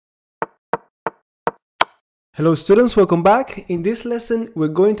Hello students, welcome back. In this lesson, we're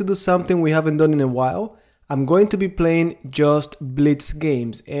going to do something we haven't done in a while. I'm going to be playing just blitz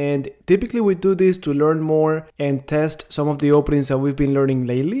games, and typically we do this to learn more and test some of the openings that we've been learning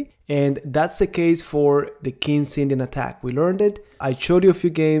lately. And that's the case for the King's Indian attack. We learned it. I showed you a few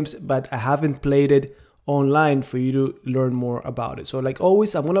games, but I haven't played it online for you to learn more about it. So like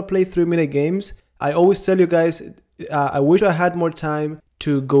always, I'm gonna play 3-minute games. I always tell you guys, I wish I had more time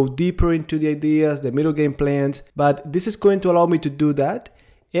to go deeper into the ideas, the middle game plans, but this is going to allow me to do that,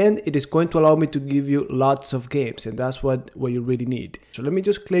 and it is going to allow me to give you lots of games, and that's what you really need. So let me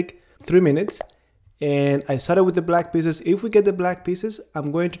just click 3 minutes, and I started with the black pieces. If we get the black pieces,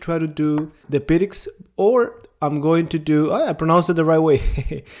 I'm going to try to do the picks, or I'm going to do, I pronounced it the right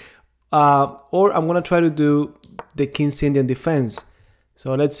way, or I'm gonna try to do the King's Indian defense.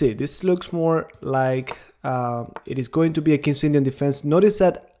 So let's see, this looks more like it is going to be a King's Indian defense. Notice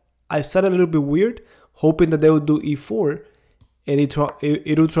that I started a little bit weird, hoping that they would do e4 and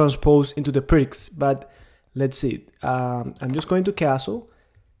it will transpose into the pricks, but let's see. I'm just going to castle,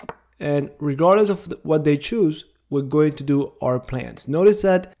 and regardless of what they choose, we're going to do our plans. Notice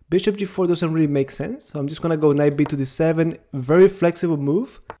that bishop g4 doesn't really make sense, so I'm just gonna go knight b to d7, very flexible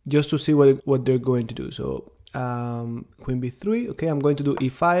move, just to see what they're going to do. So queen b3, okay, I'm going to do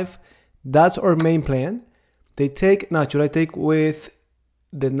e5. That's our main plan. They take, now should I take with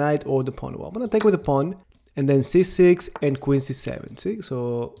the knight or the pawn? Well, I'm gonna take with the pawn, and then c6 and queen c7. See,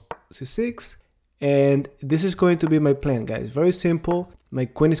 so c6, and this is going to be my plan, guys. Very simple. My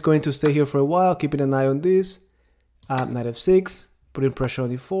queen is going to stay here for a while, keeping an eye on this. Knight f6, putting pressure on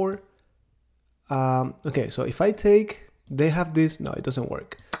e4. Okay, so if I take, they have this. No, it doesn't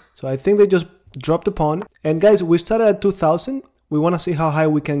work. So I think they just dropped the pawn. And guys, we started at 2000. We want to see how high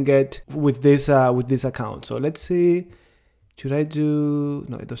we can get with this account. So let's see. Should I do?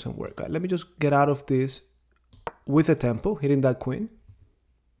 No, it doesn't work. Right, let me just get out of this with a tempo, hitting that queen.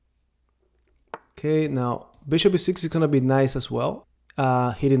 Okay, now bishop e6 is gonna be nice as well,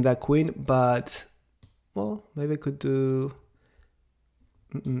 hitting that queen. But well, maybe I could do.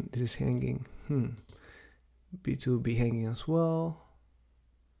 This is hanging. B2 be hanging as well.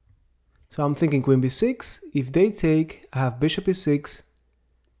 So I'm thinking queen b6. If they take, I have bishop e6.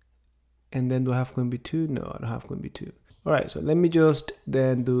 And then do I have queen b2? No, I don't have queen b2. All right, so let me just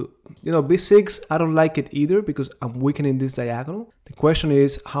then do, b6, I don't like it either because I'm weakening this diagonal. The question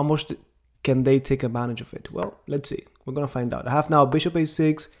is, how much can they take advantage of it? Well, let's see. We're gonna find out. I have now bishop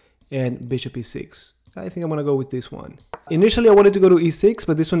a6 and bishop e6. I think I'm gonna go with this one. Initially, I wanted to go to e6,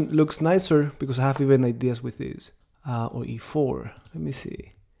 but this one looks nicer because I have even ideas with this. Or e4, let me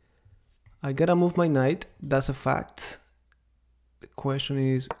see. I gotta move my knight, that's a fact. The question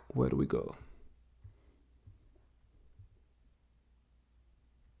is, where do we go?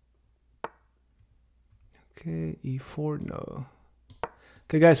 Okay, e4, no.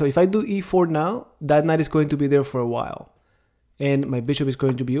 Okay guys, so if I do e4 now, that knight is going to be there for a while. And my bishop is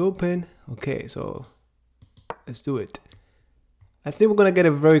going to be open. Okay, so let's do it. I think we're gonna get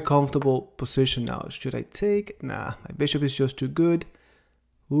a very comfortable position now. Should I take? Nah, my bishop is just too good.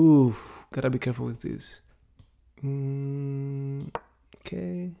 Ooh, gotta be careful with this.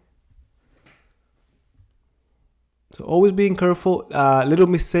 Okay. So always being careful. Little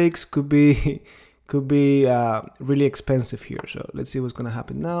mistakes could be really expensive here. So let's see what's gonna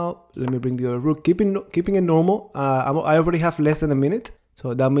happen now. Let me bring the other rook. Keeping it normal. I already have less than a minute,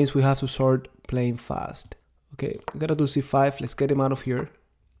 so that means we have to start playing fast. Okay, we gotta do c5. Let's get him out of here.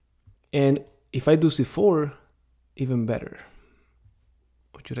 And if I do c4, even better.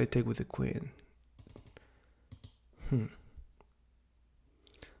 What should I take with the queen?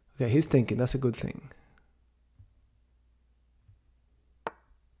 Okay, he's thinking. That's a good thing.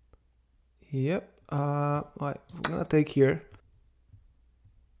 Yep. Right, we're gonna take here.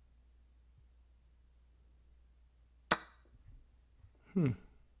 A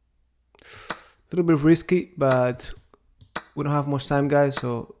little bit risky, but we don't have much time, guys.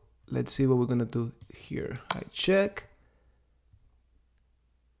 So let's see what we're gonna do here. I check.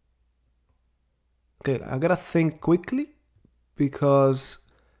 Okay, I gotta think quickly because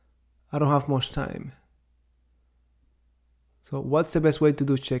I don't have much time. So what's the best way to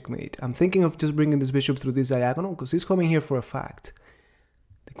do checkmate? I'm thinking of just bringing this bishop through this diagonal because he's coming here for a fact.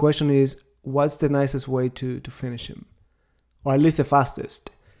 The question is, what's the nicest way to finish him? Or at least the fastest.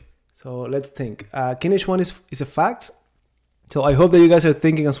 So let's think. King h1 is a fact. So I hope that you guys are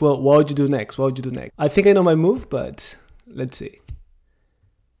thinking as well, what would you do next? What would you do next? I think I know my move, but let's see.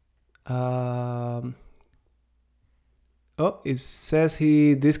 Oh, it says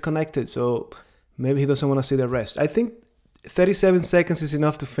he disconnected, so maybe he doesn't want to see the rest. I think 37 seconds is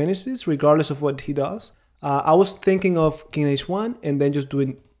enough to finish this, regardless of what he does. I was thinking of king h1 and then just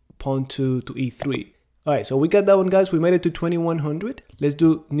doing pawn 2 to e3. All right, so we got that one, guys. We made it to 2100. Let's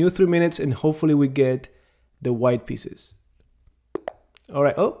do new 3 minutes and hopefully we get the white pieces. All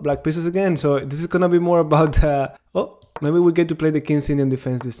right, oh, black pieces again. So this is gonna be more about, oh, maybe we get to play the King's Indian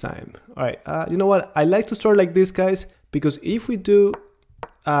defense this time. All right, you know what? I like to start like this, guys, because if we do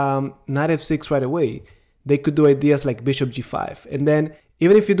knight f6 right away, they could do ideas like bishop g5. And then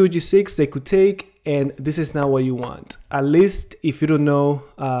even if you do g6, they could take, and this is not what you want. At least if you don't know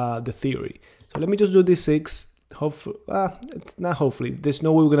the theory. So let me just do d6. Hopefully, it's not hopefully. There's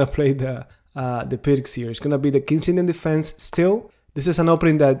no way we're gonna play the picks here. It's gonna be the King's Indian defense still. This is an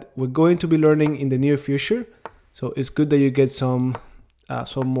opening that we're going to be learning in the near future. So it's good that you get some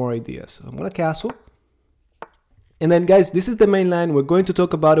more ideas. So I'm gonna castle. And then, guys, this is the main line. We're going to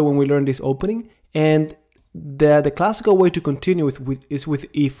talk about it when we learn this opening. And the classical way to continue is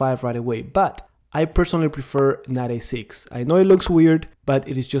with e5 right away. But I personally prefer knight a6. I know it looks weird, but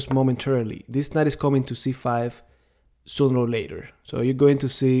it is just momentarily. This knight is coming to c5 sooner or later. So you're going to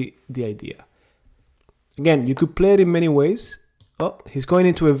see the idea. Again, you could play it in many ways. Oh, he's going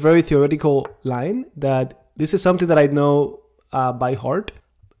into a very theoretical line that this is something that I know by heart,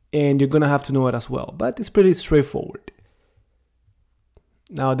 and you're gonna have to know it as well, but it's pretty straightforward.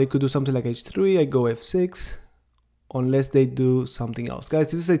 Now they could do something like h3, I go f6, unless they do something else. Guys,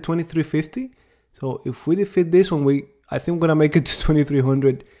 this is a 2350, so if we defeat this one, I think we're gonna make it to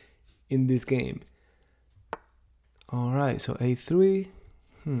 2300 in this game. All right, so a3,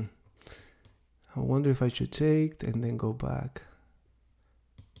 I wonder if I should take and then go back.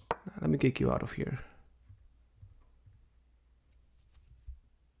 Let me kick you out of here.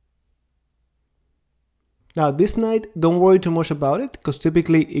 Now this knight, don't worry too much about it, because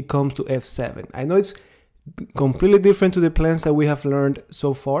typically it comes to f7. I know it's completely different to the plans that we have learned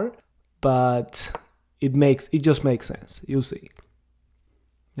so far, but it just makes sense. You'll see.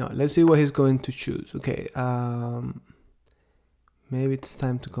 Now let's see what he's going to choose. Okay, maybe it's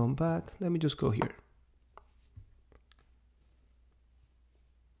time to come back. Let me just go here.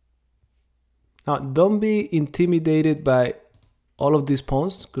 Now, don't be intimidated by all of these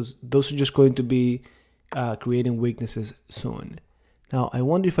pawns, because those are just going to be creating weaknesses soon. Now, I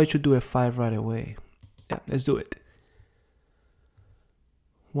wonder if I should do f5 right away. Yeah, let's do it.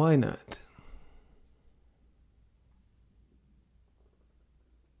 Why not?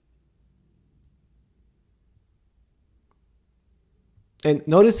 And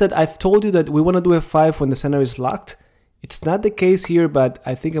notice that I've told you that we want to do f5 when the center is locked. It's not the case here, but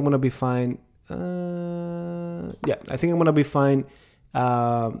I think I'm going to be fine. Yeah, I think I'm gonna be fine,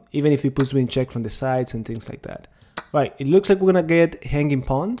 even if he puts me in check from the sides and things like that. Right, it looks like we're gonna get hanging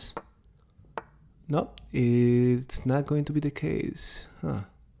pawns. Nope, it's not going to be the case.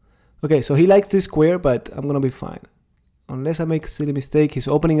 Okay, so he likes this square, but I'm gonna be fine. Unless I make a silly mistake, he's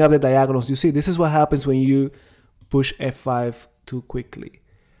opening up the diagonals. You see, this is what happens when you push f5 too quickly.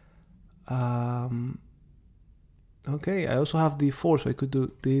 Okay, I also have d4, so I could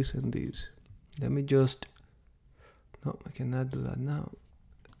do this and this. Let me just, no, I cannot do that now.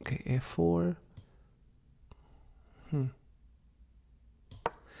 Okay, f4. All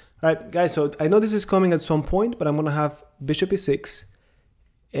right, guys, so I know this is coming at some point, but I'm gonna have bishop e6,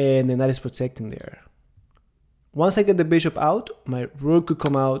 and then that is protecting there. Once I get the bishop out, my rook could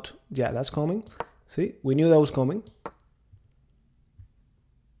come out. Yeah, that's coming. See, we knew that was coming.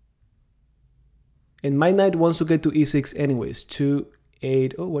 And my knight wants to get to e6 anyways. 2,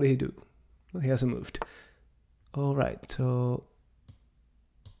 8, oh, what did he do? Oh, he hasn't moved. All right, so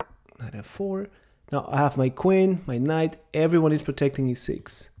knight f4. Now I have my queen, my knight, everyone is protecting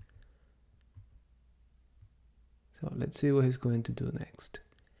e6. So let's see what he's going to do next.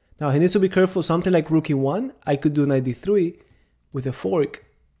 Now he needs to be careful, something like rook e1, I could do knight d3 with a fork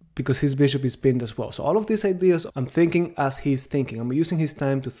because his bishop is pinned as well. So all of these ideas, I'm thinking as he's thinking. I'm using his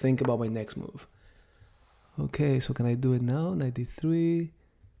time to think about my next move. Okay, so can I do it now? Knight d3.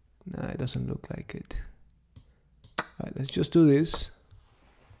 Nah, it doesn't look like it. All right, let's just do this.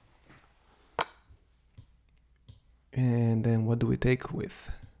 And then what do we take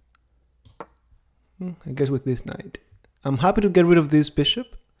with? I guess with this knight. I'm happy to get rid of this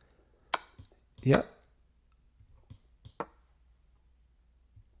bishop. Yeah.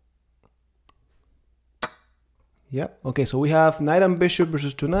 Yeah, okay, so we have knight and bishop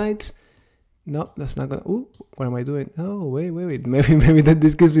versus two knights. No, that's not gonna, ooh, what am I doing? Oh, wait, maybe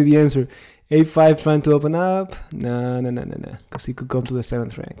this gives me the answer. A5 trying to open up. No, because he could come to the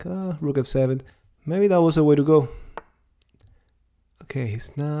 7th rank. Rook f7. Maybe that was the way to go. Okay,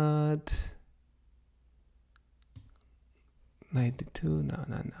 he's not. Knight d2, no.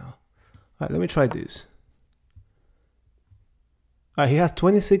 All right, let me try this. He has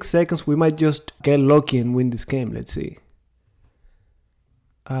 26 seconds. We might just get lucky and win this game. Let's see.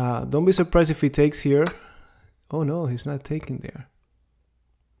 Don't be surprised if he takes here. Oh no, he's not taking there.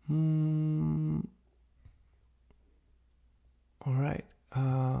 Alright.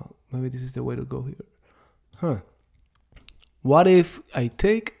 Maybe this is the way to go here. Huh. What if I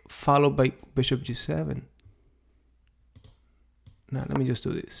take followed by bishop g7? Now let me just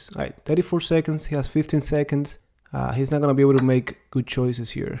do this. Alright, 34 seconds. He has 15 seconds. He's not going to be able to make good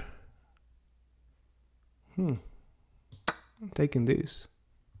choices here. I'm taking this.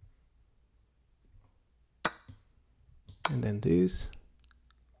 And then this.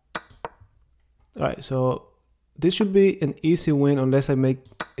 Alright, so this should be an easy win unless I make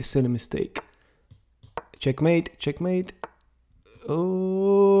a silly mistake. Checkmate, checkmate.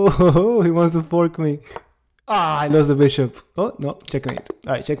 Oh, he wants to fork me. I lost the bishop. Oh, no, checkmate.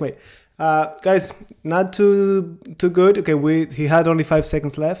 Alright, checkmate. Guys, not too good. Okay, he had only 5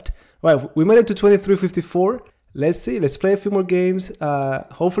 seconds left. Alright, we made it to 23:54. Let's see, let's play a few more games.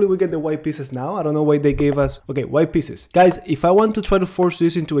 Hopefully we get the white pieces now. I don't know why they gave us. Okay, white pieces. Guys, if I want to try to force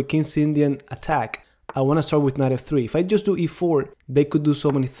this into a King's Indian attack, I want to start with knight f3. If I just do e4, they could do so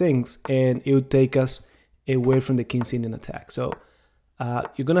many things and it would take us away from the King's Indian attack. So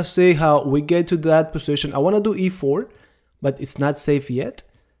you're going to see how we get to that position. I want to do e4, but it's not safe yet.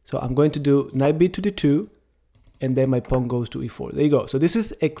 So I'm going to do knight b to d2. And then my pawn goes to e4. There you go. So this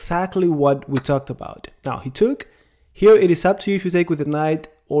is exactly what we talked about. Now he took. Here it is up to you if you take with the knight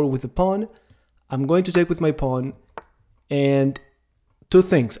or with the pawn. I'm going to take with my pawn. And two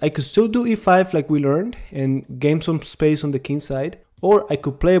things. I could still do e5 like we learned and gain some space on the king side. Or I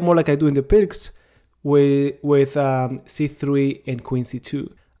could play more like I do in the picks with c3 and queen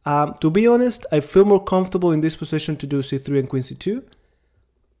c2. To be honest, I feel more comfortable in this position to do c3 and queen c2.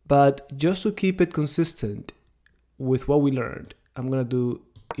 But just to keep it consistent with what we learned, I'm gonna do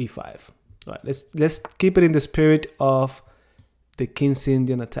e5. All right, let's keep it in the spirit of the King's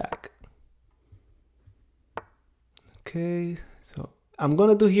Indian attack. Okay, so I'm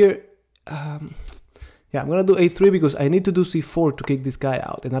gonna do here. I'm gonna do a3 because I need to do c4 to kick this guy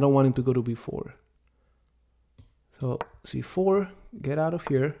out, and I don't want him to go to b4. So c4, get out of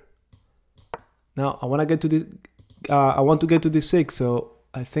here. Now I want to get to this. I want to get to d6, so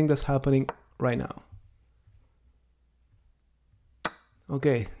I think that's happening right now.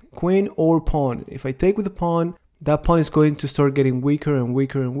 Okay, queen or pawn. If I take with the pawn, that pawn is going to start getting weaker and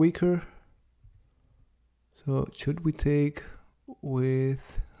weaker and weaker. So should we take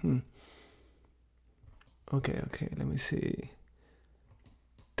with... Okay, let me see.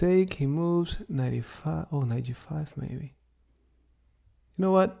 Take, he moves, 95, oh, 95 maybe. You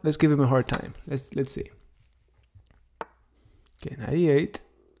know what? Let's give him a hard time. Let's see. Okay, 98.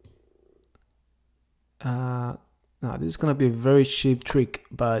 Now this is gonna be a very cheap trick,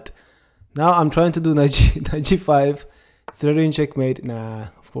 but now I'm trying to do knight g5, threatening checkmate. Nah,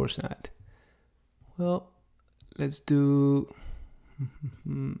 of course not. Well, let's do.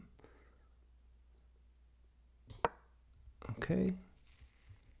 Okay.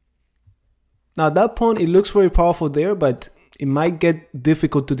 Now that pawn, it looks very powerful there, but it might get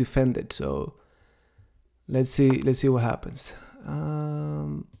difficult to defend it. So let's see what happens.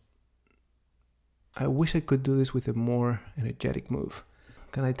 I wish I could do this with a more energetic move.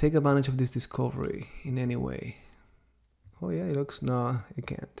 Can I take advantage of this discovery in any way? Oh yeah, it looks, no, I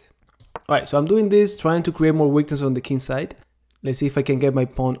can't. Alright, so I'm doing this, trying to create more weakness on the king side. Let's see if I can get my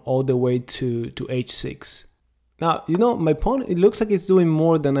pawn all the way to h6. Now, you know, my pawn, it looks like it's doing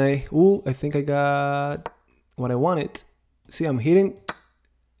more than I think I got what I wanted. See, I'm hitting.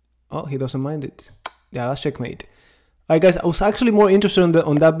 Oh, he doesn't mind it. Yeah, that's checkmate. Alright guys, I was actually more interested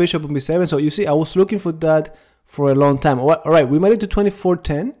on that bishop on b7. So you see, I was looking for that for a long time. Alright, we made it to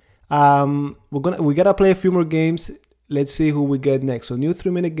 24-10. We gotta play a few more games. Let's see who we get next. So new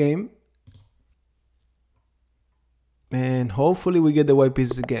 3-minute game. And hopefully we get the white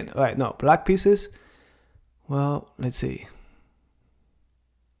pieces again. Alright, no, black pieces. Well, let's see.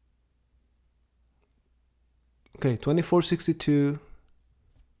 Okay, 24-62.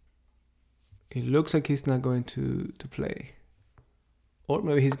 It looks like he's not going to play. Or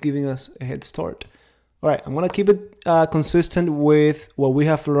maybe he's giving us a head start. Alright, I'm going to keep it consistent with what we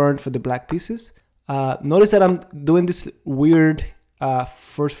have learned for the black pieces. Notice that I'm doing this weird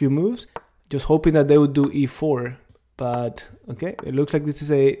first few moves. Just hoping that they would do e4. But, okay, it looks like this is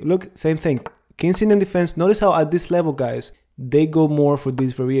a... Look, same thing. King's Indian defense. Notice how at this level, guys, they go more for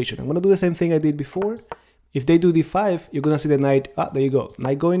this variation. I'm going to do the same thing I did before. If they do d5, you're going to see the knight, there you go.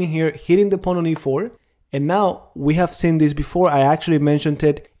 Knight going in here, hitting the pawn on e4. And now, we have seen this before. I actually mentioned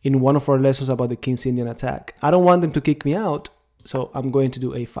it in one of our lessons about the King's Indian attack. I don't want them to kick me out, so I'm going to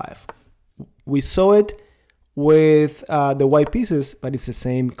do a5. We saw it with the white pieces, but it's the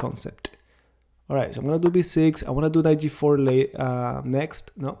same concept. All right, so I'm gonna do b6. I want to do knight g4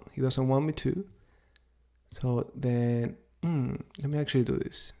 next. No, he doesn't want me to. So then, let me actually do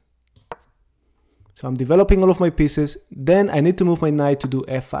this. So I'm developing all of my pieces. Then I need to move my knight to do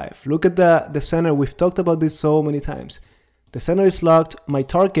f5. Look at the center. We've talked about this so many times. The center is locked. My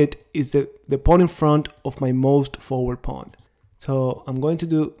target is the pawn in front of my most forward pawn. So I'm going to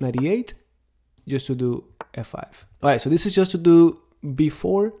do knight e8 just to do f5. All right, so this is just to do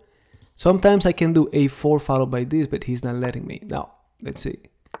b4. Sometimes I can do a4 followed by this, but he's not letting me. Now, let's see.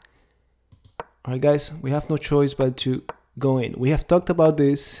 All right, guys, we have no choice but to go in. We have talked about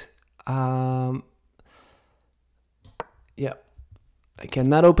this. Yeah, I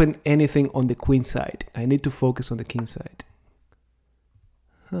cannot open anything on the queen side. I need to focus on the king side.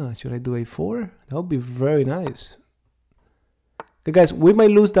 Should I do a4? That would be very nice. Okay, guys, we might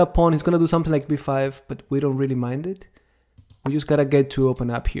lose that pawn. He's going to do something like b5, but we don't really mind it. We just got to get to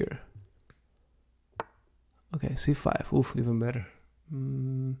open up here. Okay, c5. Oof, even better.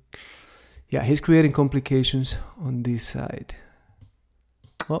 Yeah, he's creating complications on this side.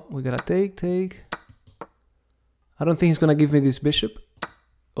 Oh, we got to take. I don't think he's going to give me this bishop.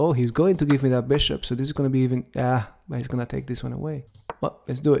 Oh, he's going to give me that bishop. So this is going to be even... but he's going to take this one away. Well,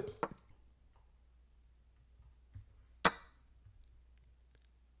 let's do it.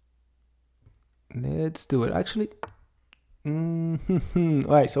 Let's do it. Actually...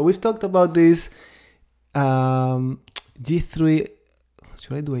 Alright, so we've talked about this. G3...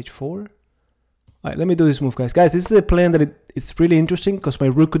 Should I do H4? Alright, let me do this move, guys. Guys, this is a plan that it's really interesting because my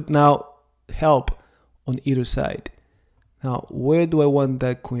rook could now help on either side. Now, where do I want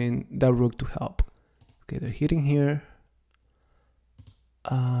that rook to help? Okay, they're hitting here.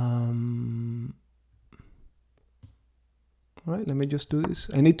 Alright, let me just do this.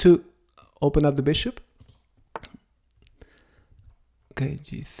 I need to open up the bishop. Okay,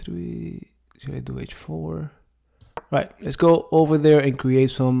 G3. Should I do H4? Right, let's go over there and create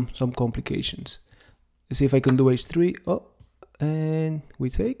some complications. Let's see if I can do H3. Oh, and we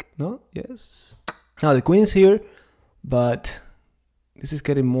take. No, yes. Now the queen's here, but this is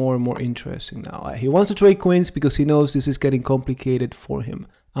getting more and more interesting now. He wants to trade queens because he knows this is getting complicated for him.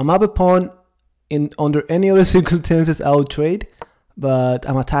 I'm up a pawn. Under any other circumstances, I would trade, but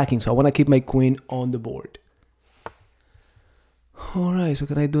I'm attacking, so I want to keep my queen on the board. All right, so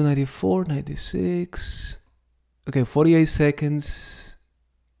can I do 94, 96? Okay, 48 seconds.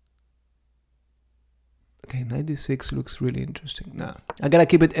 Okay, 96 looks really interesting. Now, I gotta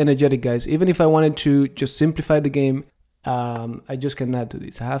keep it energetic, guys. Even if I wanted to just simplify the game, I just cannot do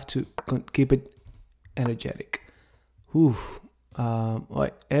this. I have to keep it energetic. Whew. All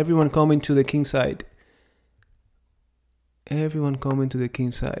right, everyone coming to the king side. Everyone coming to the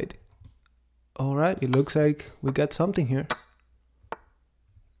king side. All right, it looks like we got something here.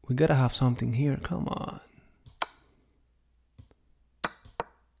 We gotta have something here. Come on.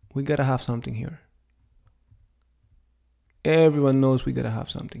 We gotta have something here. Everyone knows we gotta have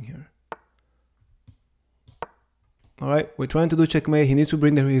something here. All right, we're trying to do checkmate. He needs to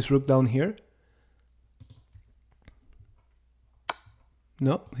bring his rook down here.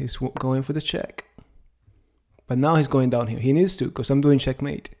 No, he's going for the check. But now he's going down here. He needs to, because I'm doing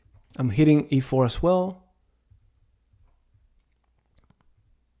checkmate. I'm hitting e4 as well.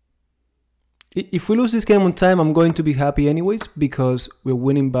 If we lose this game on time, I'm going to be happy anyways, because we're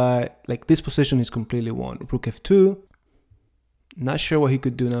winning by, like, this position is completely won. Rook f2. Not sure what he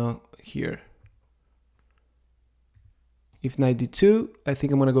could do now here. If knight d2, I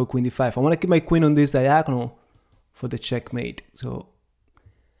think I'm going to go queen d5. I want to keep my queen on this diagonal for the checkmate. So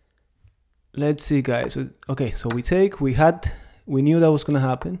let's see, guys. Okay, so we take. We knew that was going to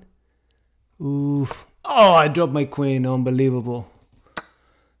happen. Oof. Oh, I dropped my queen. Unbelievable.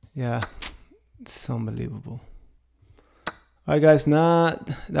 Yeah. It's unbelievable. All right, guys,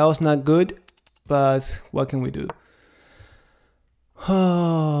 that was not good, but what can we do?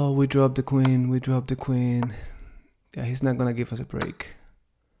 Oh, we dropped the queen. We dropped the queen. Yeah, he's not gonna give us a break.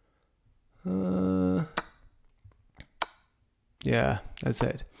 Yeah, that's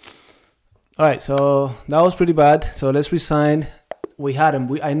it. All right, so that was pretty bad. So let's resign. We had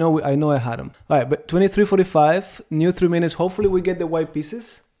him. I know I had him. All right, but 23:45, new 3 minutes. Hopefully we get the white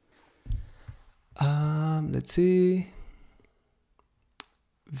pieces. Let's see.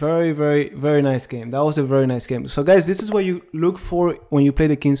 Very, very, very nice game. That was a very nice game. So guys, this is what you look for when you play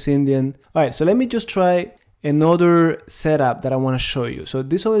the King's Indian. All right, so let me just try another setup that I want to show you. So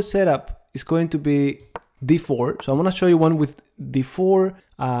this other setup is going to be d4. So I'm gonna show you one with d4.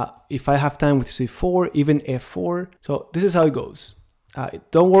 If I have time with c4, even f4. So this is how it goes.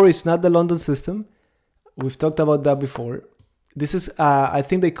 Don't worry, it's not the London system. We've talked about that before. This is, I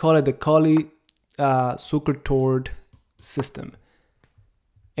think they call it the Cole-Zukertort system.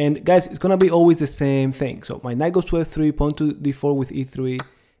 And guys, it's gonna be always the same thing. So my knight goes to f3, pawn to d4 with e3.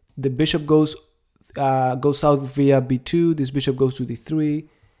 The bishop goes out via b2. This bishop goes to d3,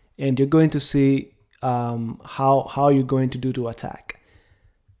 and you're going to see how you're going to do to attack.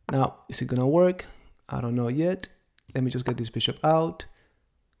 Now, is it gonna work? I don't know yet. Let me just get this bishop out.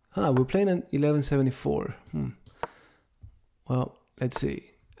 We're playing an 1174. Well, let's see.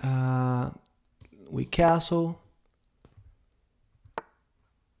 We castle.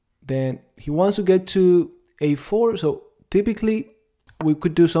 Then he wants to get to a4. So typically we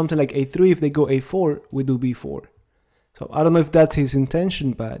could do something like a3. If they go a4, we do b4. So I don't know if that's his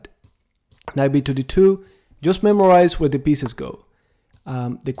intention, but knight b to d2. Just memorize where the pieces go.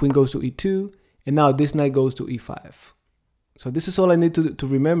 The queen goes to e2, and now this knight goes to e5. So this is all I need to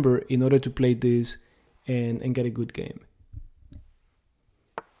remember in order to play this and get a good game.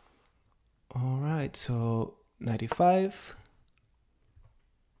 All right, so knight e5.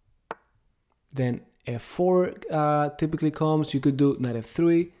 Then f4 typically comes. You could do knight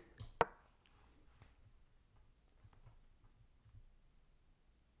f3.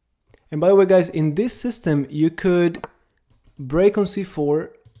 And by the way, guys, in this system, you could break on c4.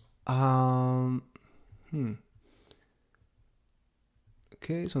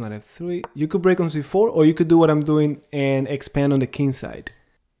 Okay, so knight f3. You could break on c4, or you could do what I'm doing and expand on the king side.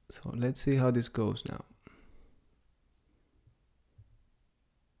 So let's see how this goes now.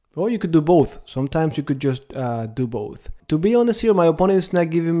 Or you could do both. Sometimes you could just do both. To be honest here, my opponent is not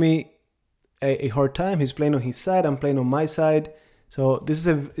giving me a hard time. He's playing on his side, I'm playing on my side. So this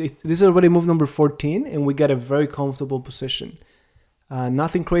is already move number 14, and we got a very comfortable position.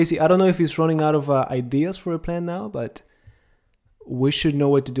 Nothing crazy. I don't know if he's running out of ideas for a plan now, but we should know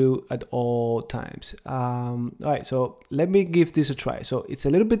what to do at all times. All right, so let me give this a try. So it's a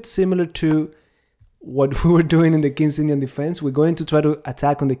little bit similar to what we were doing in the King's Indian defense. We're going to try to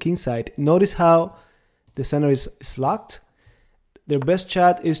attack on the king side. Notice how the center is locked. Their best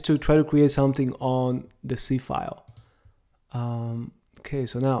shot is to try to create something on the c file. Okay,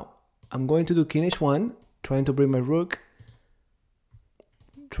 so now I'm going to do king h1, trying to bring my rook,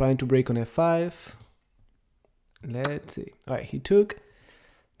 trying to break on f5. Let's see. All right, he took.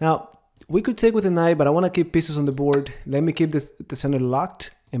 Now we could take with a knight, but I want to keep pieces on the board. Let me keep the center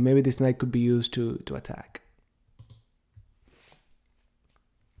locked, and maybe this knight could be used to attack.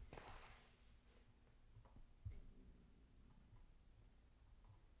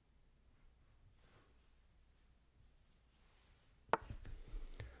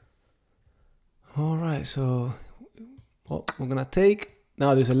 All right, so we're gonna take.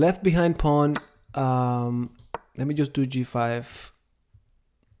 Now there's a left behind pawn. Let me just do g5.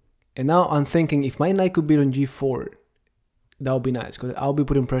 And now I'm thinking if my knight could be on g4, that would be nice, because I'll be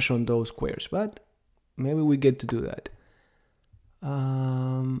putting pressure on those squares, but maybe we get to do that.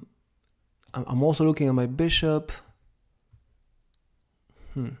 I'm also looking at my bishop.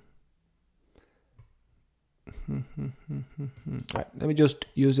 All right, let me just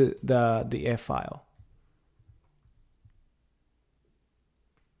use the f file.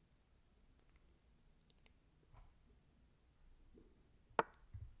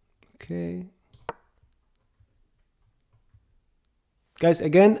 Okay. Guys,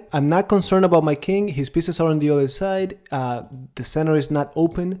 again, I'm not concerned about my king. His pieces are on the other side. The center is not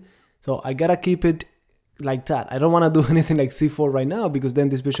open. So I gotta keep it like that. I don't want to do anything like c4 right now, because then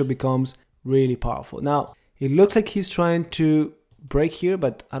this bishop becomes really powerful. Now, it looks like he's trying to break here,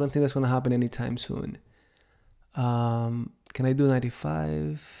 but I don't think that's going to happen anytime soon. Can I do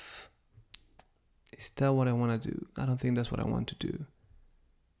 95? Is that what I want to do? I don't think that's what I want to do.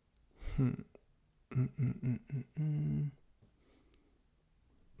 All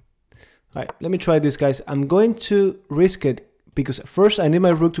right, let me try this, guys. I'm going to risk it, because first I need my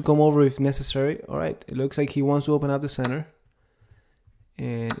rook to come over if necessary. All right, it looks like he wants to open up the center,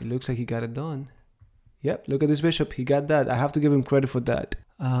 and it looks like he got it done. Yep, look at this bishop. He got that. I have to give him credit for that.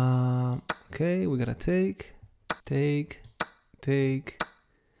 Okay, we gotta take.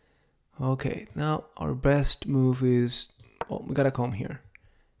 Okay, now our best move is, oh, we gotta come here.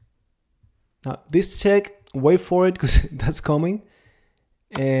 Now this check, wait for it, because that's coming.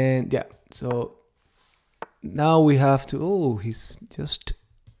 And yeah, so now we have to, oh, he's just,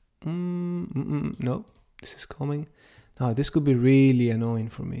 no, this is coming. Now this could be really annoying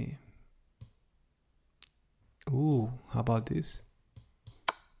for me. Ooh, how about this?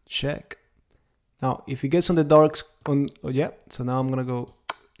 Check. Now, if it gets on the darks, yeah, so now I'm gonna go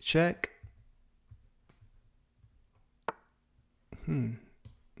check.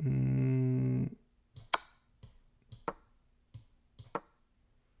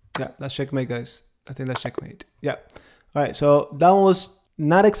 Yeah, that's checkmate, guys. I think that's checkmate. Yeah. All right, so that was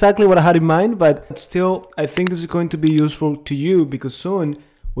not exactly what I had in mind, but still, I think this is going to be useful to you because soon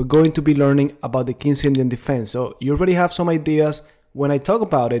we're going to be learning about the King's Indian defense. So you already have some ideas. When I talk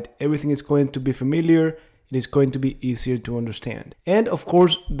about it, everything is going to be familiar. It is going to be easier to understand. And of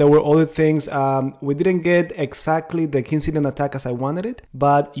course, there were other things. We didn't get exactly the King's Indian attack as I wanted it,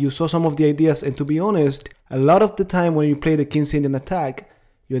 but you saw some of the ideas. And to be honest, a lot of the time when you play the King's Indian attack,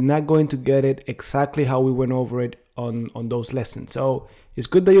 you're not going to get it exactly how we went over it on those lessons. So it's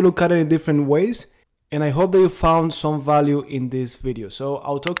good that you look at it in different ways. And I hope that you found some value in this video. So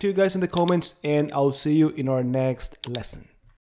I'll talk to you guys in the comments and I'll see you in our next lesson.